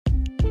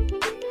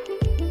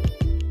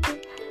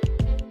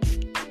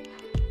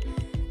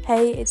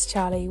Hey, it's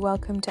Charlie.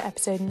 Welcome to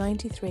episode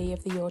 93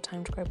 of the Your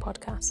Time to Grow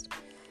podcast.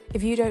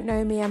 If you don't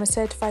know me, I'm a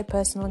certified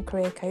personal and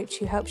career coach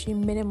who helps you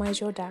minimise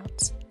your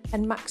doubts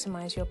and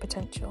maximise your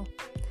potential.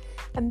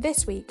 And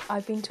this week,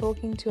 I've been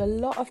talking to a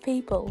lot of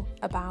people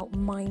about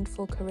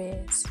mindful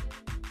careers.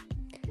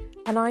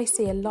 And I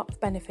see a lot of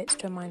benefits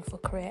to a mindful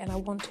career, and I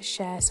want to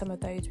share some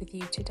of those with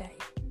you today.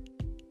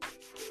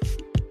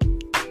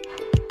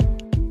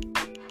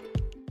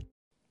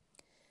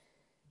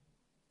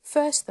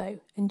 First though,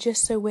 and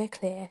just so we're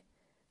clear,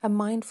 a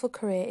mindful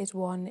career is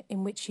one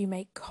in which you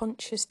make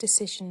conscious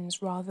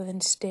decisions rather than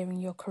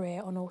steering your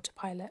career on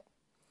autopilot.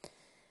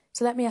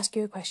 So let me ask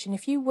you a question.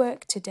 If you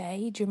work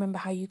today, do you remember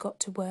how you got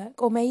to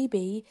work? Or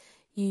maybe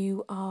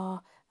you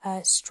are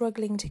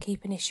struggling to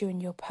keep an issue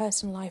in your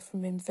personal life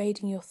from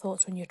invading your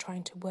thoughts when you're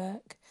trying to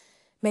work.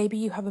 Maybe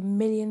you have a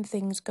million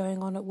things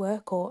going on at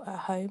work or at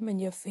home and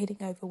you're feeling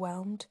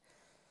overwhelmed.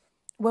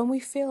 When we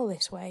feel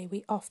this way,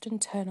 we often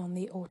turn on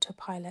the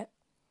autopilot.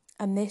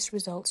 And this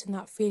results in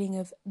that feeling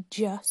of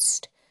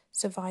just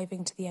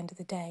surviving to the end of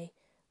the day,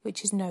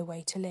 which is no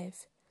way to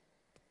live.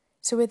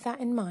 So with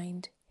that in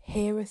mind,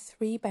 here are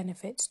 3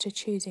 benefits to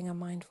choosing a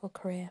mindful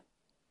career.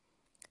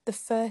 The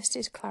first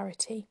is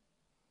clarity.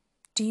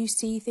 Do you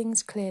see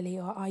things clearly,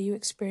 or are you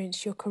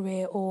experiencing your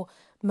career or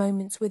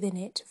moments within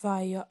it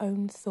via your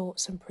own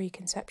thoughts and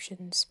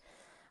preconceptions?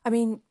 I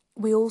mean,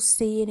 we all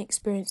see and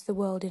experience the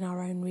world in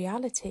our own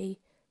reality,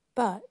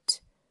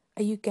 but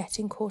are you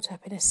getting caught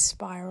up in a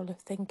spiral of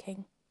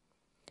thinking?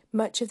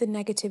 Much of the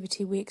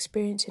negativity we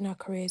experience in our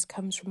careers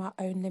comes from our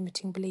own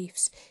limiting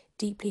beliefs,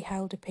 deeply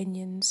held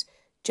opinions,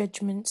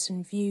 judgments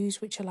and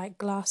views which are like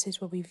glasses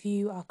where we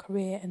view our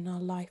career and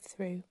our life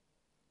through.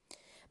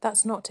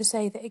 That's not to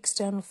say that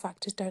external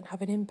factors don't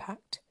have an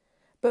impact,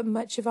 but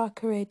much of our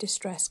career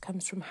distress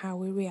comes from how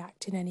we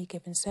react in any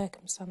given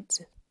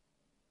circumstances.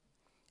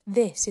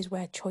 This is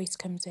where choice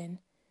comes in.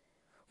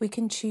 We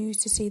can choose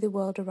to see the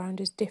world around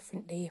us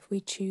differently if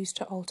we choose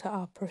to alter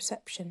our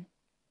perception.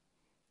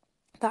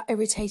 That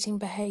irritating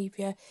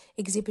behaviour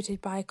exhibited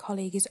by a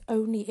colleague is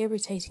only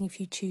irritating if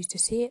you choose to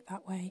see it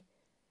that way.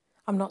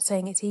 I'm not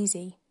saying it's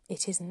easy,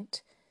 it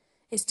isn't.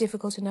 It's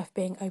difficult enough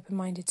being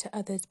open-minded to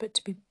others, but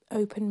to be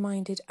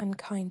open-minded and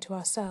kind to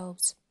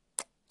ourselves,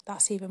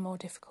 that's even more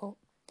difficult.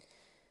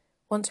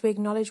 Once we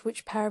acknowledge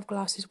which pair of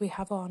glasses we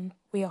have on,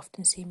 we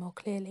often see more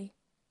clearly.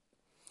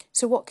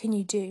 So what can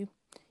you do?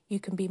 You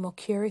can be more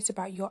curious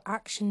about your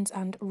actions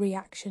and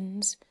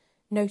reactions.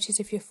 Notice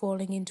if you're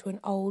falling into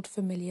an old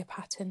familiar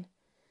pattern.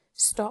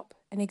 Stop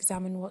and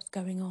examine what's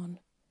going on.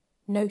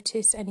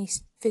 Notice any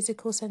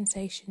physical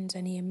sensations,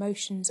 any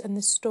emotions, and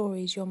the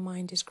stories your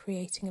mind is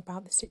creating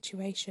about the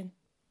situation.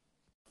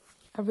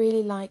 I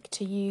really like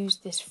to use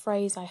this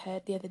phrase I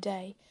heard the other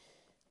day.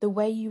 The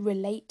way you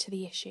relate to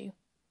the issue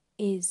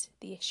is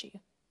the issue.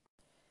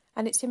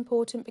 And it's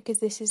important because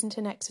this isn't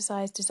an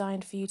exercise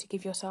designed for you to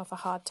give yourself a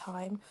hard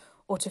time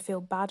or to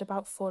feel bad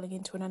about falling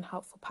into an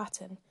unhelpful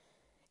pattern.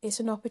 It's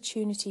an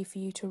opportunity for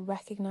you to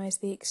recognise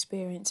the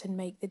experience and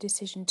make the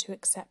decision to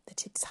accept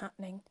that it's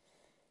happening.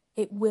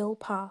 It will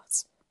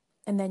pass,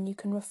 and then you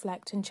can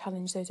reflect and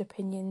challenge those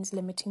opinions,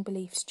 limiting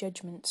beliefs,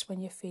 judgments when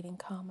you're feeling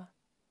calmer.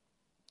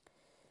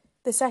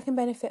 The second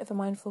benefit of a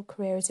mindful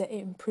career is that it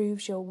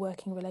improves your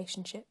working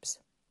relationships.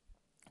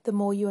 The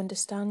more you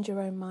understand your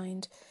own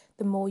mind,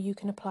 the more you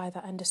can apply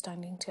that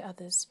understanding to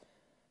others,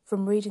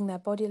 from reading their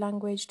body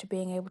language to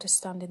being able to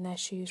stand in their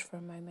shoes for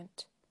a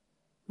moment.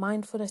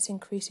 Mindfulness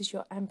increases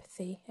your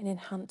empathy and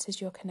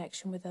enhances your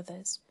connection with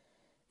others.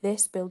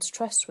 This builds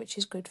trust, which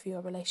is good for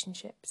your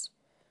relationships.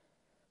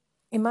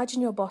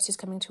 Imagine your boss is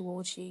coming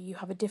towards you, you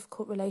have a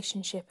difficult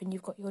relationship and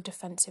you've got your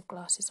defensive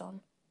glasses on.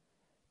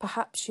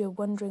 Perhaps you're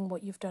wondering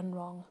what you've done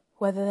wrong,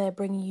 whether they're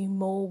bringing you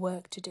more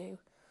work to do,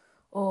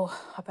 or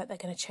I bet they're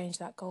going to change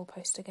that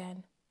goalpost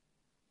again.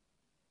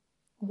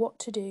 What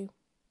to do?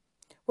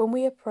 When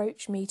we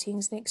approach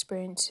meetings and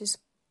experiences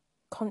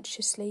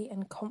consciously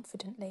and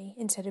confidently,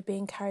 instead of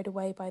being carried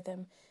away by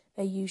them,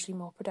 they're usually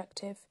more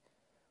productive.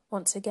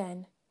 Once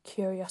again,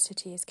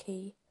 curiosity is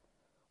key.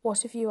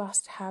 What if you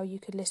asked how you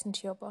could listen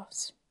to your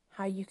boss,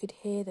 how you could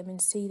hear them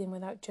and see them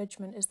without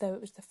judgment as though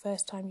it was the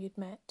first time you'd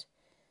met?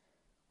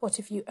 What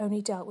if you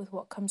only dealt with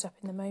what comes up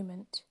in the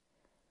moment?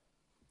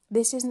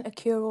 This isn't a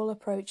cure-all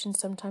approach, and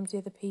sometimes the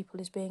other people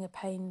is being a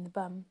pain in the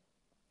bum,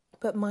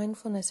 but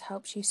mindfulness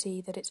helps you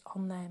see that it's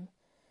on them.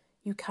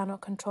 You cannot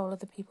control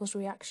other people's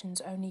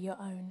reactions, only your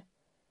own.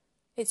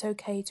 It's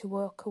okay to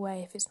walk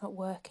away if it's not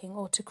working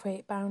or to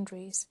create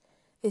boundaries.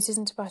 This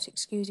isn't about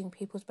excusing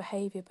people's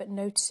behaviour, but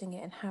noticing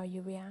it and how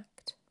you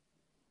react.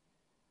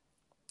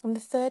 And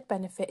the third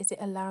benefit is it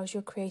allows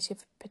your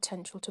creative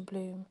potential to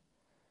bloom.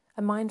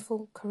 A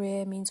mindful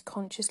career means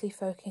consciously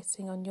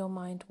focusing on your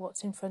mind,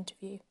 what's in front of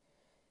you.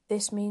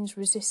 This means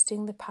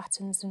resisting the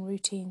patterns and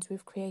routines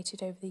we've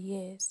created over the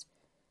years.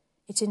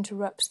 It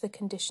interrupts the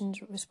conditioned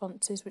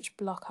responses which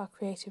block our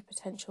creative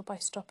potential by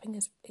stopping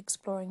us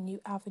exploring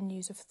new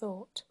avenues of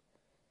thought.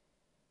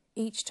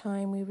 Each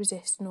time we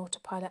resist an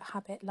autopilot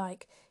habit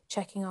like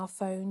checking our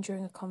phone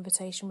during a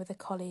conversation with a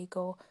colleague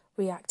or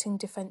reacting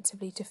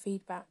defensively to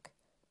feedback,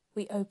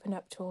 we open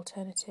up to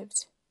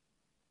alternatives.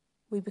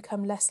 We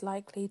become less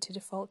likely to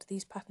default to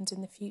these patterns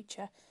in the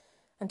future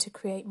and to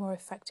create more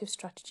effective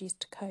strategies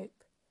to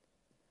cope.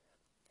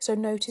 So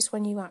notice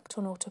when you act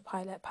on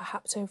autopilot,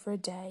 perhaps over a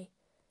day,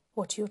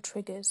 what are your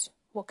triggers?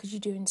 What could you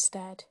do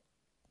instead?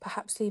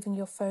 Perhaps leaving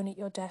your phone at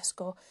your desk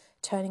or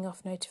turning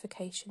off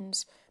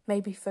notifications,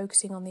 maybe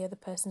focusing on the other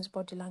person's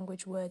body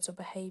language, words or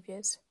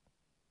behaviours.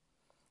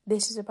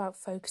 This is about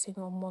focusing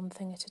on one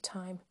thing at a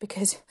time,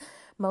 because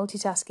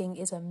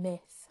multitasking is a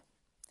myth.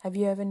 Have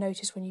you ever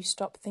noticed when you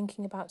stop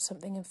thinking about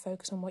something and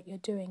focus on what you're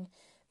doing,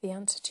 the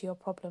answer to your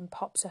problem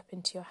pops up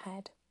into your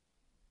head?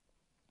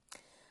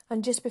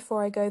 And just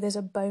before I go, there's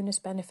a bonus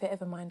benefit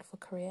of a mindful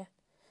career.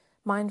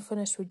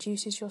 Mindfulness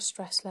reduces your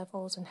stress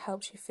levels and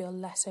helps you feel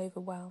less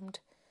overwhelmed.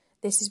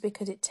 This is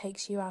because it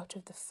takes you out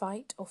of the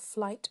fight or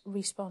flight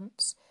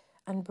response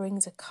and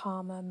brings a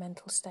calmer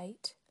mental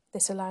state.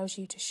 This allows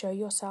you to show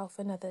yourself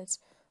and others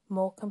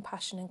more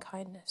compassion and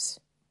kindness.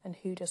 And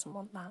who doesn't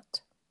want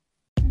that?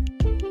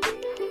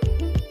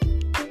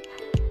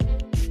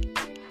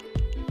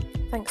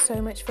 Thanks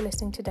so much for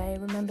listening today.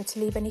 Remember to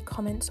leave any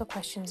comments or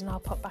questions and I'll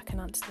pop back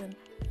and answer them.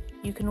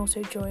 You can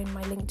also join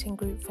my LinkedIn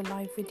group for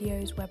live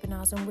videos,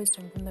 webinars and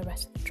wisdom from the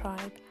rest of the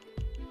tribe.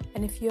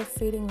 And if you're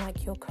feeling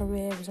like your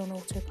career is on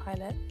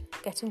autopilot,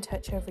 get in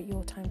touch over at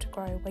Your Time to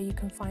Grow, where you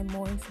can find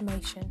more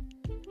information.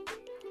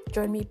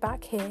 Join me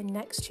back here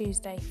next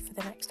Tuesday for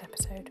the next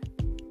episode.